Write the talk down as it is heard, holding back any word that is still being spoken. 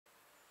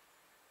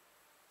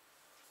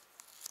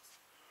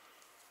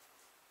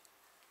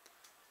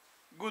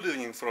Good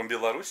evening from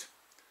Belarus.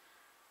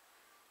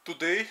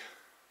 Today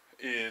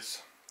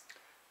is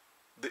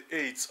the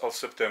 8th of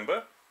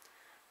September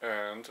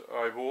and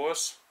I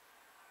was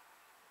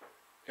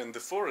in the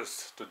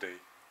forest today.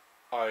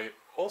 I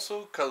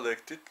also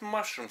collected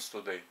mushrooms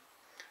today,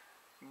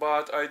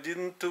 but I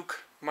didn't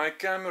took my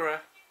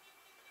camera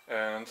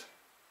and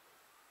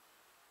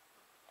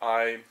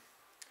I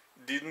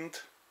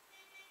didn't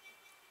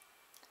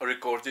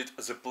record it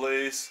as a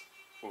place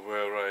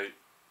where I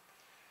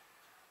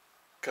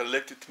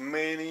collected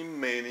many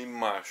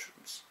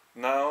mushrooms.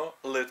 Now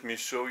let me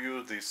show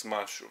you these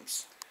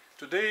mushrooms.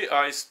 Today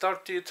I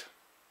started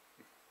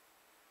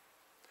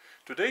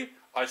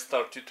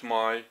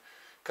my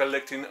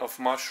collecting of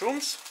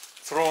mushrooms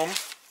from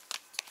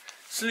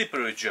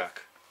slippery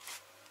jack.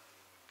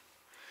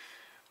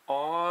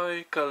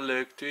 I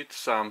collected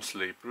some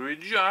slippery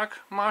jack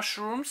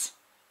mushrooms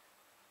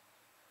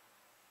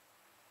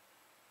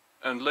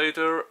and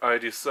later I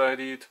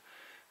decided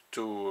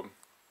to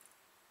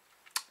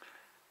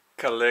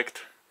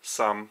collect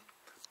some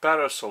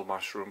parasol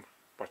mushroom.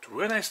 But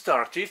when I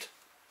started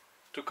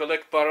to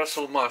collect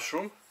parasol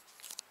mushroom,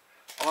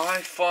 I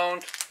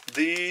found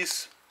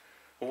these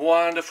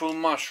wonderful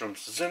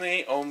mushrooms. The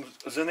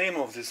name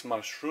of these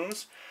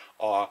mushrooms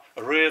are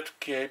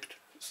red-capped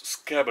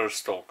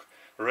scabberstalk.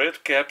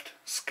 Red-capped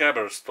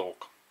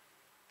scabberstalk.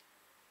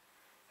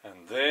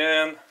 And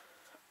then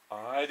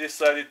I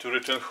decided to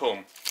return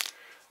home.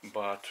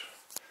 But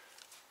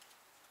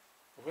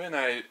when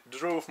I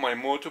drove my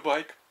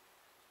motorbike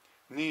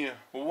near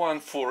one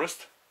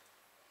forest,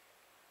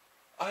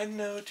 I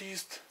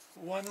noticed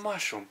one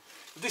mushroom.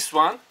 This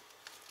one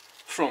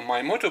from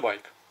my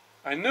motorbike.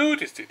 I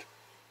noticed it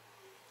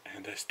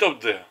and I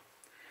stopped there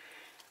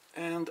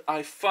and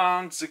I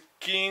found the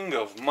king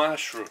of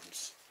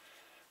mushrooms,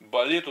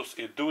 Boletus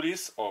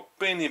edulis or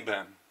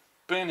pennyban.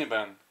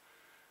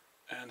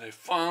 And I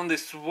found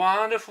these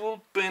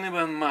wonderful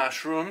pennyban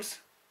mushrooms.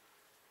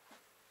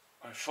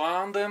 I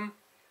found them.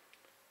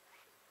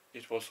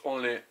 It was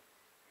only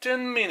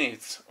 10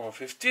 minutes or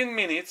 15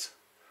 minutes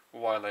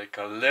while I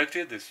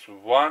collected these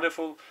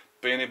wonderful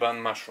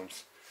pennyban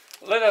mushrooms.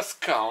 Let us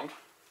count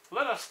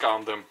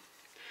them.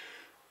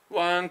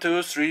 1,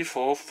 2, 3,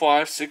 4,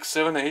 5, 6,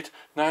 7, 8,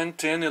 9,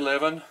 10,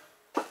 11,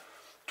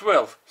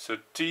 12,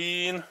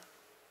 13,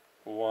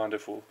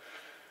 wonderful,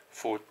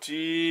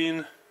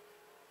 14,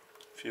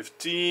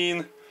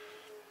 15,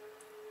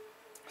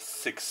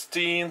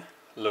 16,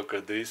 look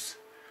at this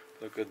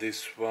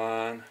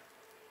one,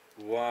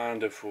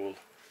 wonderful.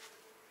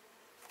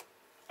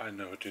 I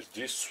noticed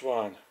this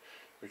one,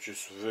 which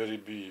is very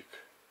big,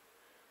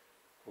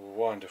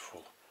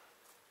 wonderful.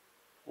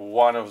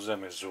 One of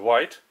them is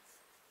white.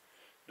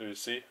 Do you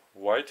see?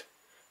 White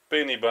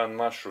pennyban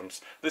mushrooms.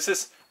 This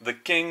is the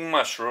king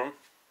mushroom.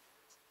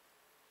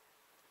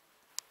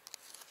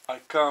 I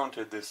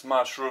counted these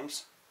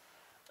mushrooms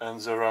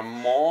and there are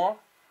more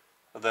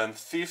than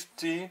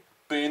 50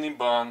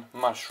 pennyban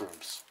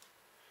mushrooms.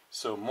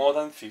 So more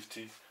than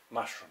 50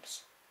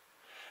 mushrooms.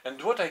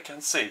 And what I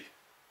can say,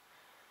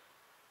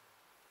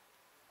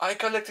 I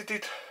collected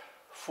it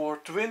for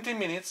 20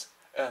 minutes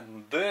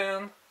and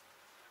then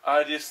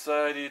I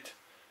decided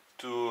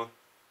to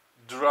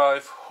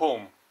drive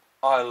home.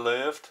 I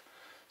left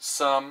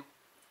some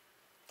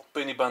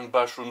pennyban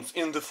mushrooms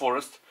in the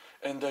forest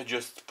and I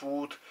just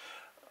put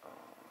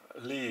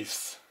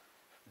leaves,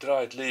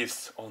 dried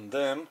leaves on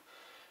them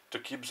to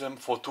keep them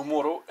for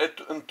tomorrow.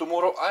 And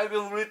tomorrow I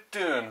will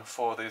return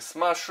for these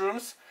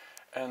mushrooms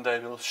and I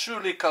will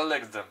surely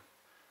collect them.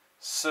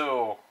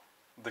 So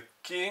the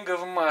king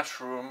of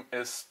mushroom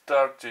is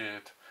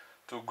started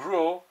to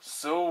grow,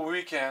 so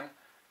we can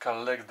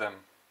collect them.